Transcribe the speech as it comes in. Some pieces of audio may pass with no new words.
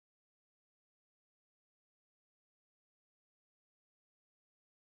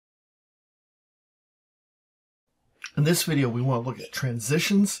In this video, we want to look at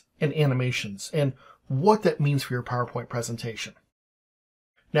transitions and animations and what that means for your PowerPoint presentation.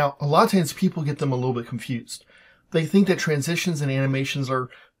 Now, a lot of times people get them a little bit confused. They think that transitions and animations are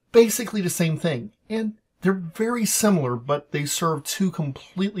basically the same thing, and they're very similar, but they serve two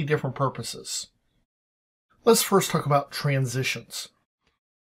completely different purposes. Let's first talk about transitions.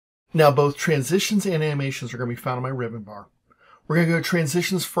 Now, both transitions and animations are going to be found on my ribbon bar. We're going to go to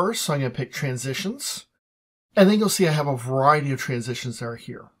transitions first, so I'm going to pick transitions. And then you'll see I have a variety of transitions that are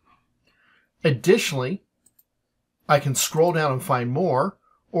here. Additionally, I can scroll down and find more,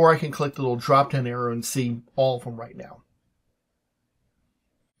 or I can click the little drop-down arrow and see all of them right now.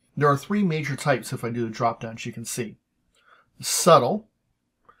 There are three major types if I do the drop-down, as you can see. Subtle,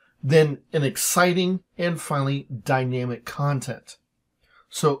 then an exciting, and finally dynamic content.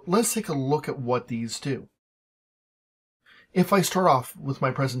 So let's take a look at what these do. If I start off with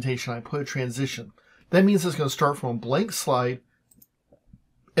my presentation, I put a transition. That means it's going to start from a blank slide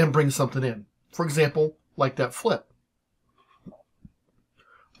and bring something in. For example, like that flip.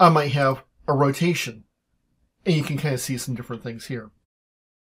 I might have a rotation, and you can kind of see some different things here.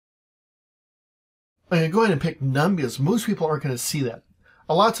 I'm going to go ahead and pick none because most people aren't going to see that.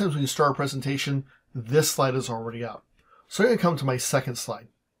 A lot of times when you start a presentation, this slide is already up. So I'm going to come to my second slide.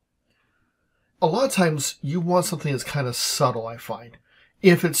 A lot of times you want something that's kind of subtle, I find.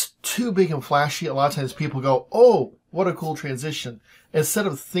 If it's too big and flashy, a lot of times people go, oh, what a cool transition, instead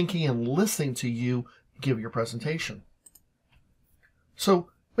of thinking and listening to you give your presentation. So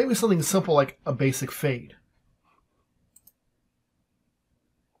maybe something simple like a basic fade.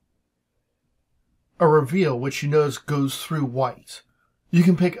 A reveal, which you notice goes through white. You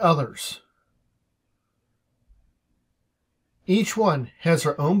can pick others. Each one has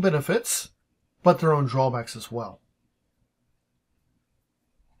their own benefits, but their own drawbacks as well.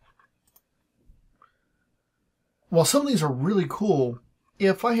 While some of these are really cool,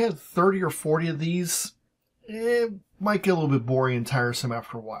 if I had 30 or 40 of these, it might get a little bit boring and tiresome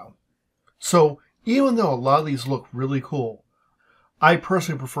after a while. So even though a lot of these look really cool, I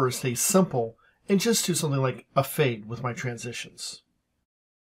personally prefer to stay simple and just do something like a fade with my transitions.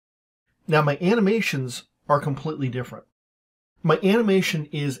 Now my animations are completely different. My animation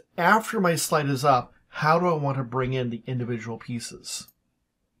is after my slide is up, how do I want to bring in the individual pieces?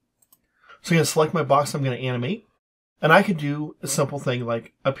 So I'm going to select my box I'm going to animate. And I could do a simple thing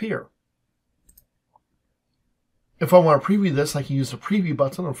like appear. If I want to preview this, I can use the preview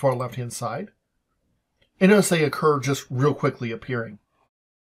button on the far left-hand side. And notice they occur just real quickly appearing.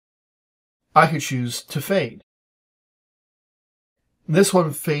 I could choose to fade. This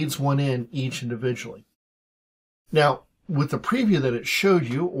one fades one in each individually. Now, with the preview that it showed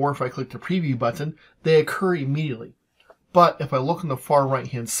you, or if I click the preview button, they occur immediately. But if I look on the far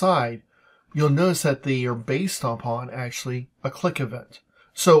right-hand side, you'll notice that they are based upon actually a click event.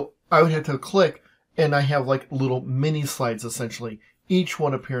 So I would have to click, and I have like little mini slides essentially, each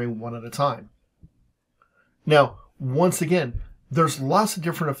one appearing one at a time. Now, once again, there's lots of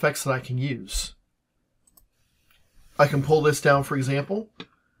different effects that I can use. I can pull this down, for example.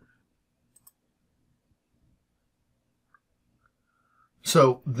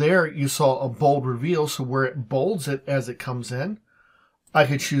 So there you saw a bold reveal, so where it bolds it as it comes in, I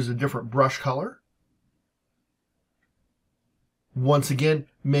could choose a different brush color. Once again,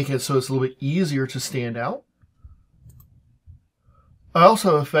 make it so it's a little bit easier to stand out. I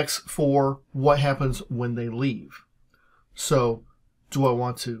also have effects for what happens when they leave. So, do I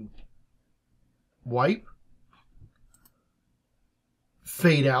want to wipe,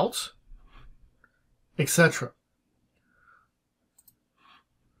 fade out, etc.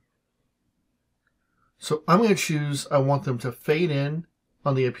 So I'm going to choose, I want them to fade in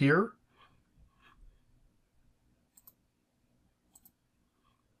on the appear.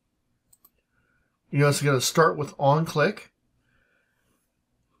 You know, it's going to start with on click.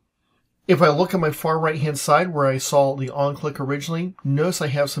 If I look at my far right hand side where I saw the on click originally, notice I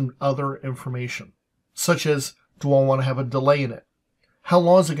have some other information, such as, do I want to have a delay in it? How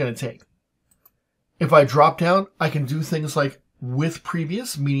long is it going to take? If I drop down, I can do things like with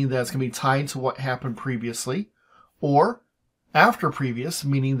previous, meaning that it's going to be tied to what happened previously, or after previous,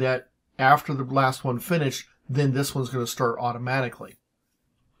 meaning that after the last one finished, then this one's going to start automatically.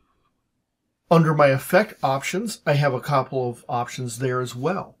 Under my effect options, I have a couple of options there as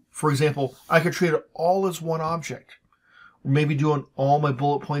well. For example, I could treat it all as one object, or maybe doing all my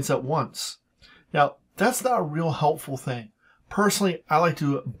bullet points at once. Now, that's not a real helpful thing. Personally, I like to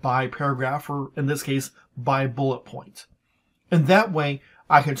do it by paragraph, or in this case, by bullet point. And that way,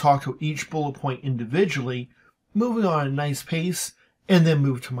 I can talk to each bullet point individually, moving on at a nice pace, and then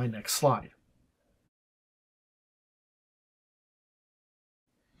move to my next slide.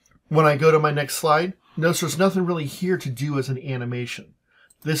 When I go to my next slide, notice there's nothing really here to do as an animation.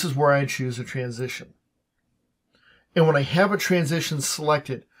 This is where I choose a transition. And when I have a transition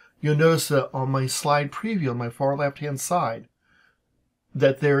selected, you'll notice that on my slide preview on my far left-hand side,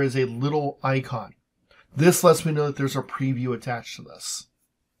 that there is a little icon. This lets me know that there's a preview attached to this.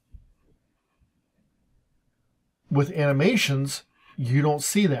 With animations, you don't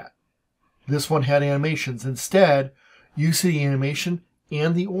see that. This one had animations. Instead, you see the animation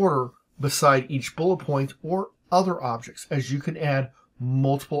and the order beside each bullet point or other objects, as you can add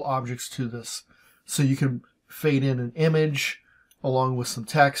multiple objects to this. So you can fade in an image along with some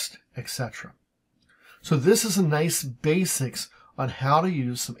text, etc. So this is a nice basics on how to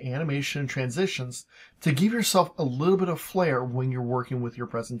use some animation and transitions to give yourself a little bit of flair when you're working with your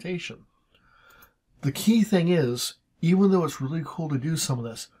presentation. The key thing is, even though it's really cool to do some of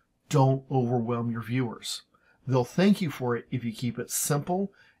this, don't overwhelm your viewers. They'll thank you for it if you keep it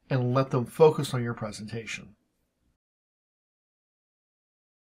simple and let them focus on your presentation.